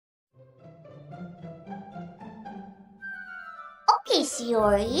Okay,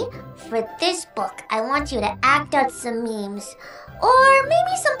 Shiori. For this book, I want you to act out some memes. Or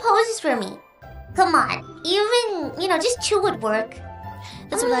maybe some poses for me. Come on, even, just 2 would work.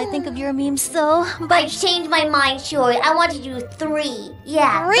 That's what I think of your memes, though. But I changed my mind, Shiori. I want you to do 3.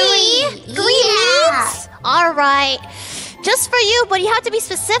 Yeah, 3? 3 yeah. memes? Alright. Just for you, but you have to be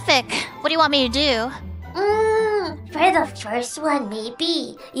specific. What do you want me to do? For the first one,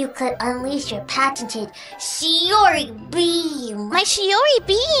 maybe you could unleash your patented Shiori beam. My Shiori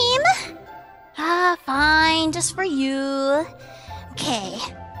beam? Ah, fine. Just for you. Okay.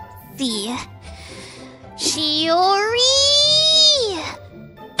 The Shiori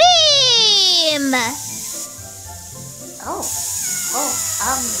beam! That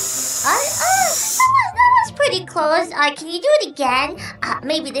was pretty close. Can you do it again?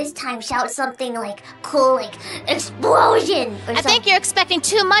 Maybe this time shout something like cool, like explosion or something. I think you're expecting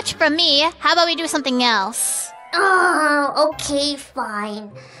too much from me. How about we do something else? Oh, okay,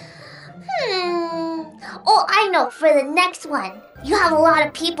 fine. Oh, I know. For the next one, you have a lot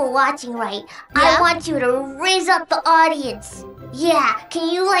of people watching, right? Yeah? I want you to raise up the audience. Yeah, can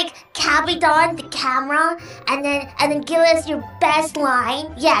you carry on the camera and then give us your best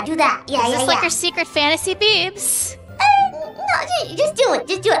line? Yeah, do that. Yeah, Is this like yeah. your secret fantasy beeps? No, just do it.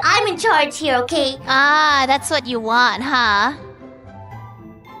 Just do it. I'm in charge here, okay? Ah, that's what you want, huh?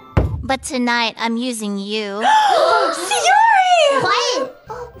 But tonight, I'm using you. Shiori! What?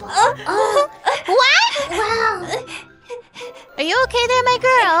 What? Wow. Are you okay there, my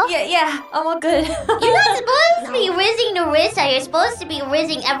girl? Yeah, I'm all good. You're not supposed to be rizzing Nerissa. You're supposed to be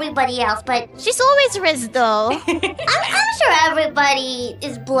rizzing everybody else, but She's always rizzed, though. I'm sure everybody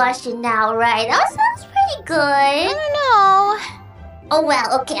is blushing now, right? That sounds pretty I good. don't know. Oh,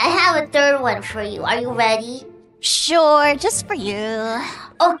 well, okay, I have a third one for you. Are you ready? Sure, just for you.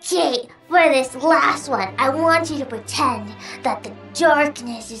 Okay, for this last one, I want you to pretend that the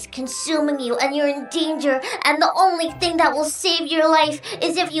darkness is consuming you and you're in danger, and the only thing that will save your life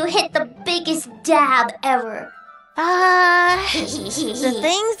is if you hit the biggest dab ever. The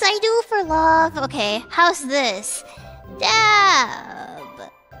things I do for love. Okay, how's this? Dab.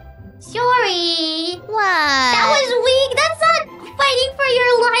 Shiori! What? That was weak! That's not fighting for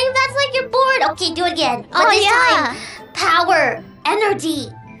your life! That's like you're bored! Okay, do it again. But this time, power, energy.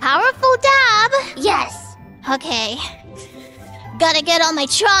 Powerful dab. Yes. Okay. Gotta get all my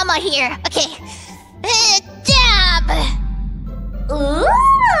trauma here. Okay. Dab. Ooh,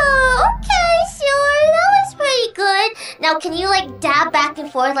 okay, Shiori. That was pretty good. Now, can you dab back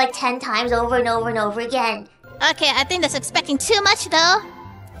and forth 10 times over and over and over again? Okay, I think that's expecting too much, though.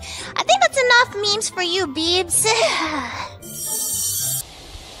 I think that's enough memes for you, Beebs.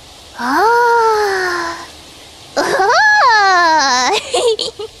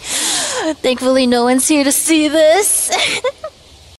 Thankfully, no one's here to see this.